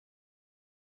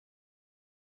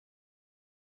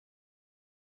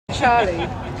Charlie.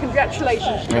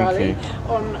 Congratulations, Charlie,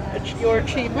 on your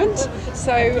achievement.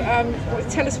 So,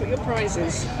 tell us what your prize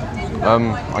is.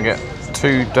 I get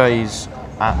 2 days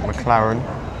at McLaren.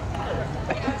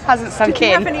 Hasn't sunk Do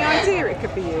you in. have any idea it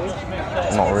could be you?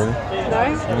 Not really.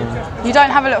 No? You don't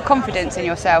have a lot of confidence in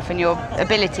yourself and your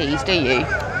abilities, do you?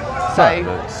 So,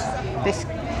 this.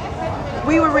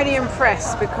 We were really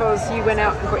impressed because you went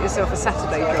out and got yourself a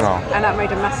Saturday job, and that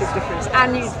made a massive difference.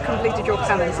 And you completed your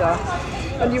calendar,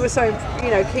 and you were so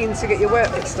keen to get your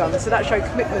work bits done. So that showed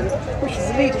commitment, which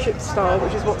is leadership style,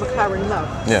 which is what McLaren love.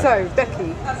 Yeah. So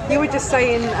Becky, you were just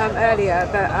saying earlier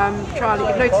that Charlie,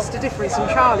 you've noticed a difference in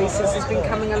Charlie since he's been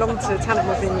coming along to Talent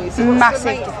with you. So what's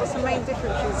the main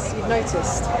difference you've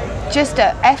noticed? Just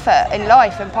effort in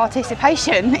life and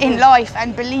participation in life,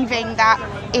 and believing that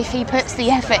if he puts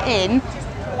the effort in,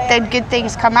 then good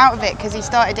things come out of it, because he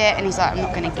started it and he's like, I'm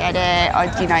not going to get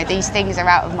it. These things are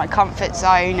out of my comfort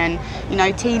zone, and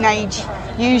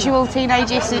usual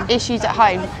teenage issues at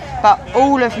home. But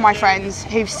all of my friends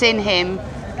who've seen him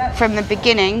from the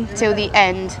beginning till the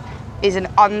end is an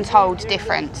untold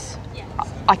difference.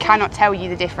 I cannot tell you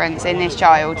the difference in this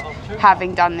child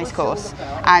having done this course,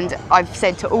 and I've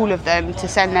said to all of them to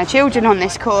send their children on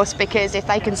this course, because if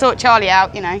they can sort Charlie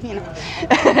out, no,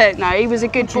 he was a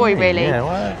good boy, really.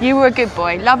 You were a good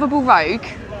boy, lovable rogue,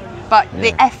 but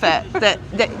the effort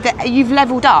that you've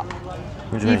levelled up.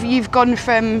 You've gone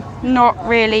from not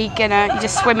really you're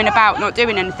just swimming about, not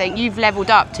doing anything. You've levelled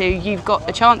up to you've got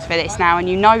the chance for this now, and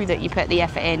you know that you put the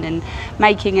effort in and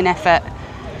making an effort.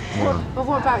 But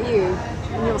what about you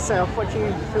and yourself? What do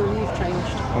you feel you've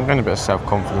changed? I'm getting a bit of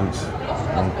self-confidence,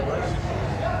 and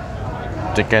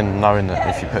again knowing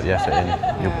that if you put the effort in,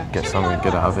 you'll get something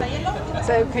good out of it.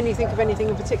 So can you think of anything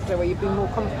in particular where you've been more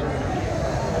confident?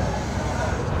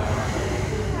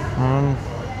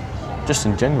 Just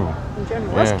in general. In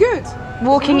general, that's good.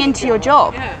 Walking into your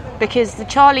job, because the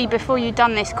Charlie before you'd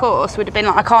done this course would have been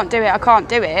like, I can't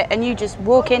do it, and you just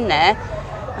walk in there.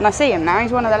 And I see him now,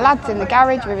 he's one of the lads in the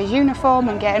garage with his uniform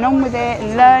and getting on with it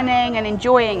and learning and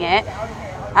enjoying it.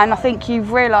 And I think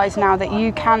you've realised now that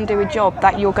you can do a job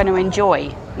that you're going to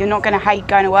enjoy. You're not going to hate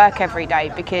going to work every day,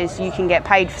 because you can get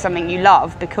paid for something you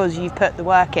love because you've put the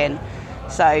work in.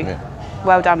 So,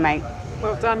 well done, mate.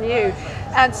 Well done, you.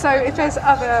 And so if there's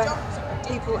other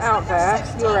people out there,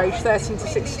 your age, 13 to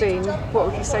 16, what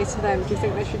would you say to them? Do you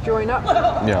think they should join up?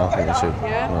 Yeah, I think they should.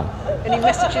 Yeah? Any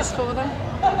messages for them?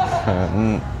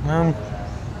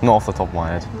 Not off the top of my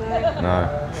head. No.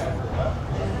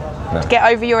 Get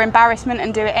over your embarrassment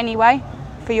and do it anyway,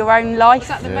 for your own life. Is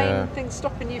that the main thing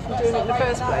stopping you from doing it in the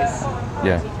first place?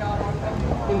 Yeah.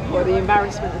 Or the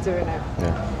embarrassment of doing it?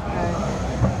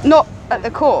 Yeah. Not at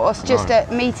the course, just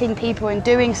at meeting people and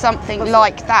doing something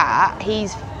like that. He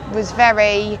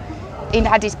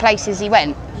had his places he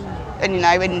went, and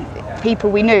and people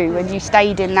we knew, and you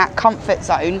stayed in that comfort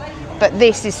zone. But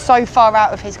this is so far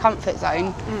out of his comfort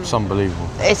zone. It's unbelievable.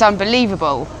 It's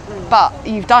unbelievable. But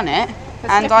you've done it,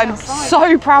 and I'm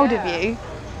so proud of you.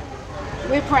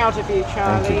 We're proud of you,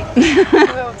 Charlie.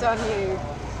 Well done, you.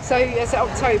 So it's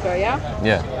October, yeah?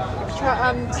 Yeah.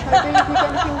 Toby, have you got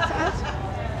anything to add?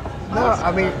 No,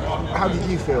 I mean, how did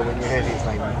you feel when you heard his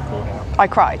name called out? I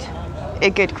cried. A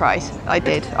good cry. I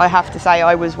did. I have to say,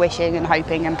 I was wishing and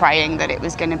hoping and praying that it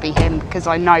was going to be him, because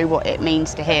I know what it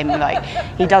means to him. Like,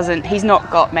 he's not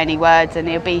got many words, and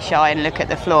he'll be shy and look at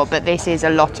the floor, but this is a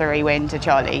lottery win to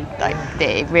Charlie. Like,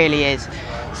 it really is.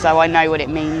 So I know what it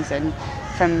means, and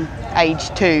from age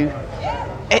 2,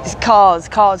 it's cars,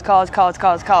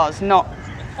 not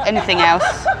anything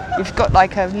else. You've got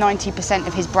like a 90%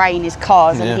 of his brain is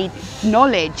cars, and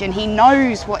knowledge, and he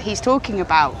knows what he's talking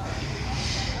about.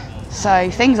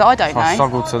 So things I don't know. I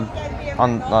struggle to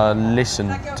listen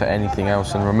to anything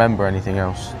else and remember anything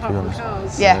else, to be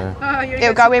honest. Yeah.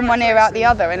 It'll go in one ear out the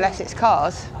other unless it's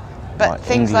cars. But like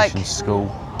things English like in school.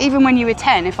 Even when you were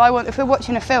 10, if we're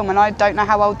watching a film and I don't know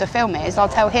how old the film is, I'll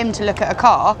tell him to look at a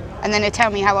car, and then he'll tell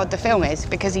me how old the film is,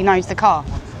 because he knows the car.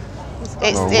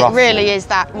 It really is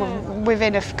that.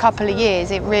 Within a couple of years,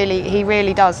 he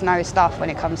really does know stuff when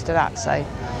it comes to that. So.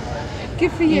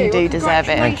 Good for you. You do deserve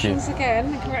it. Congratulations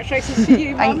again. Congratulations to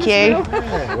you, Mum. Thank you.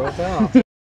 Yeah, well done.